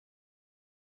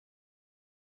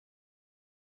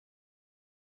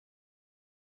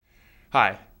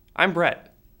Hi, I'm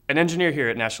Brett, an engineer here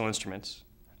at National Instruments.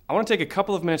 I want to take a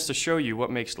couple of minutes to show you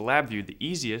what makes LabVIEW the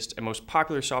easiest and most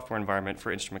popular software environment for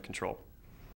instrument control.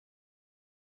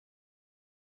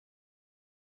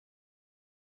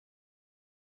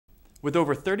 With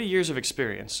over 30 years of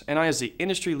experience, NI is the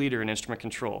industry leader in instrument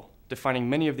control, defining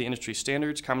many of the industry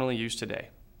standards commonly used today.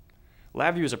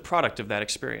 LabVIEW is a product of that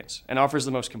experience and offers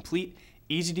the most complete,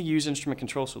 easy-to-use instrument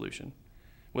control solution.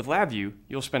 With LabVIEW,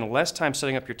 you'll spend less time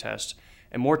setting up your test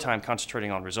and more time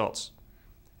concentrating on results.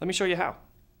 Let me show you how.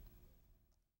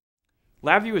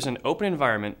 LabVIEW is an open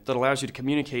environment that allows you to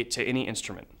communicate to any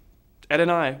instrument. At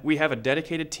NI, we have a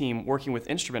dedicated team working with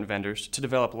instrument vendors to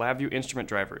develop LabVIEW instrument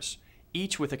drivers,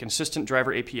 each with a consistent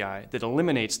driver API that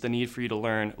eliminates the need for you to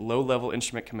learn low-level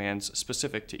instrument commands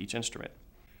specific to each instrument.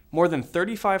 More than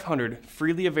 3,500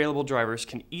 freely available drivers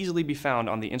can easily be found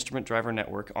on the Instrument Driver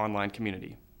Network online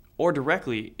community, or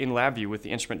directly in LabVIEW with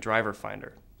the Instrument Driver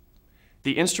Finder.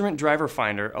 The Instrument Driver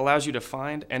Finder allows you to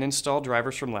find and install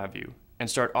drivers from LabVIEW and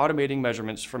start automating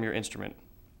measurements from your instrument,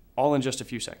 all in just a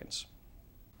few seconds.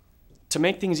 To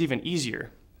make things even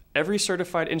easier, every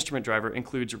certified instrument driver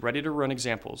includes ready-to-run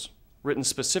examples written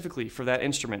specifically for that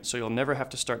instrument, so you'll never have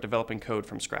to start developing code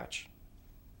from scratch.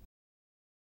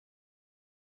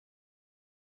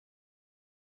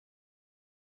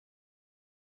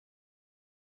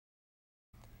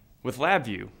 With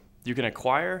LabVIEW, you can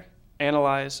acquire,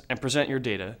 analyze, and present your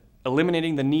data,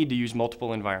 eliminating the need to use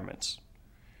multiple environments.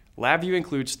 LabVIEW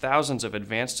includes thousands of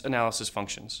advanced analysis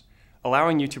functions,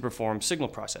 allowing you to perform signal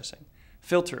processing,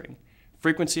 filtering,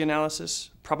 frequency analysis,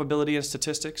 probability and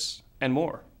statistics, and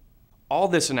more. All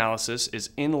this analysis is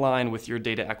in line with your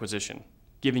data acquisition,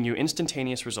 giving you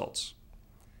instantaneous results.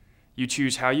 You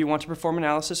choose how you want to perform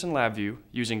analysis in LabVIEW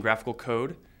using graphical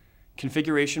code,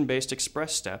 configuration-based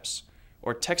express steps,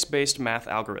 or text-based math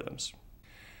algorithms.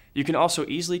 You can also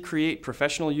easily create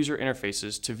professional user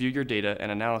interfaces to view your data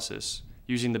and analysis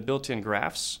using the built-in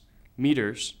graphs,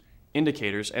 meters,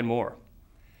 indicators, and more,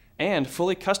 and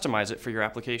fully customize it for your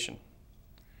application.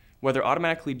 Whether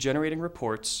automatically generating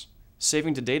reports,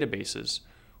 saving to databases,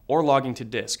 or logging to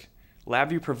disk,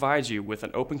 LabVIEW provides you with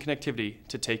an open connectivity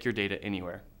to take your data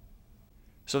anywhere.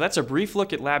 So that's a brief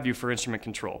look at LabVIEW for instrument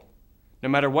control. No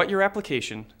matter what your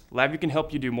application, LabVIEW can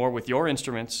help you do more with your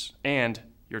instruments and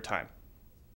your time.